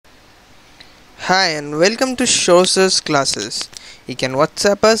Hi and welcome to Sources classes. You can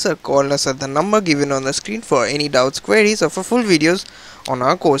WhatsApp us or call us at the number given on the screen for any doubts, queries or for full videos on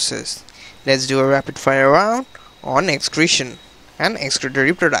our courses. Let's do a rapid fire round on excretion and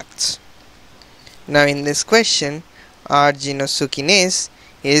excretory products. Now in this question, arginine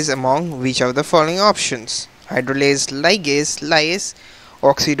is among which of the following options? Hydrolase, ligase, lyase,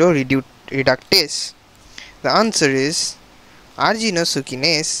 oxidoreductase. The answer is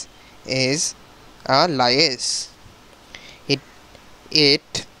arginine is a lyase.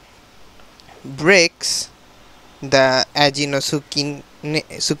 It breaks the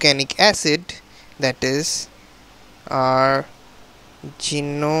arginosuccinic acid, that is it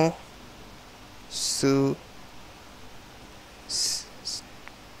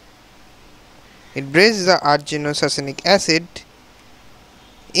breaks the arginosuccinic acid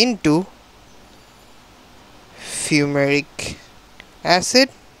into fumaric acid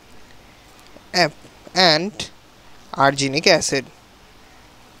and arginic acid.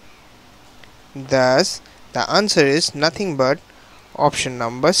 Thus, the answer is nothing but option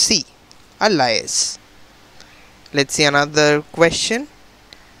number C, a lyase. Let's see another question.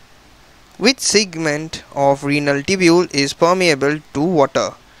 Which segment of renal tubule is permeable to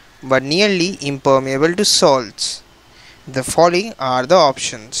water but nearly impermeable to salts? The following are the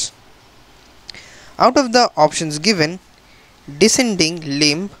options. Out of the options given, descending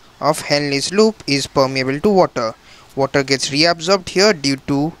limb of Henle's loop is permeable to water. Water gets reabsorbed here due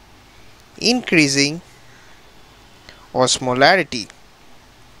to increasing osmolarity.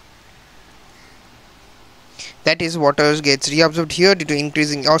 That is, water gets reabsorbed here due to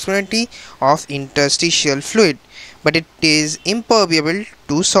increasing osmolarity of interstitial fluid, but it is impermeable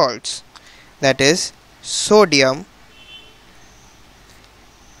to salts, that is sodium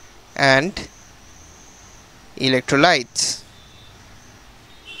and electrolytes.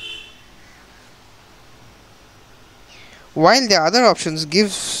 While the other options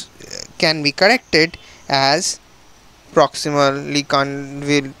can be corrected as proximally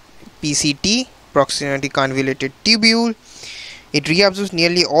convoluted PCT, proximally convoluted tubule. It reabsorbs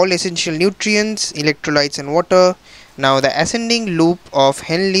nearly all essential nutrients, electrolytes and water. Now the ascending loop of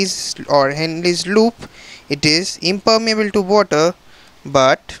Henle's loop, it is impermeable to water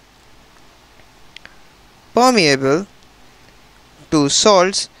but permeable to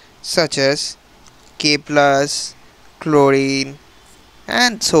salts such as K+, chlorine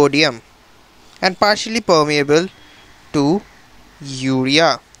and sodium, and partially permeable to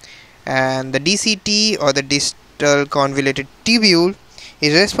urea. And the DCT, or the distal convoluted tubule,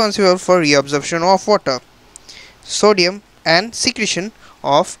 is responsible for reabsorption of water, sodium and secretion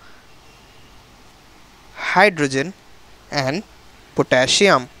of hydrogen and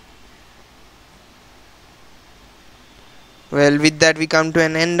potassium. Well, with that we come to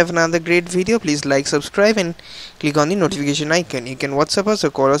an end of another great video. Please like, subscribe and click on the notification icon. You can WhatsApp us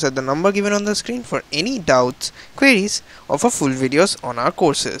or call us at the number given on the screen for any doubts, queries or for full videos on our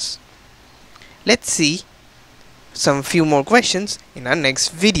courses. Let's see some few more questions in our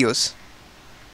next videos.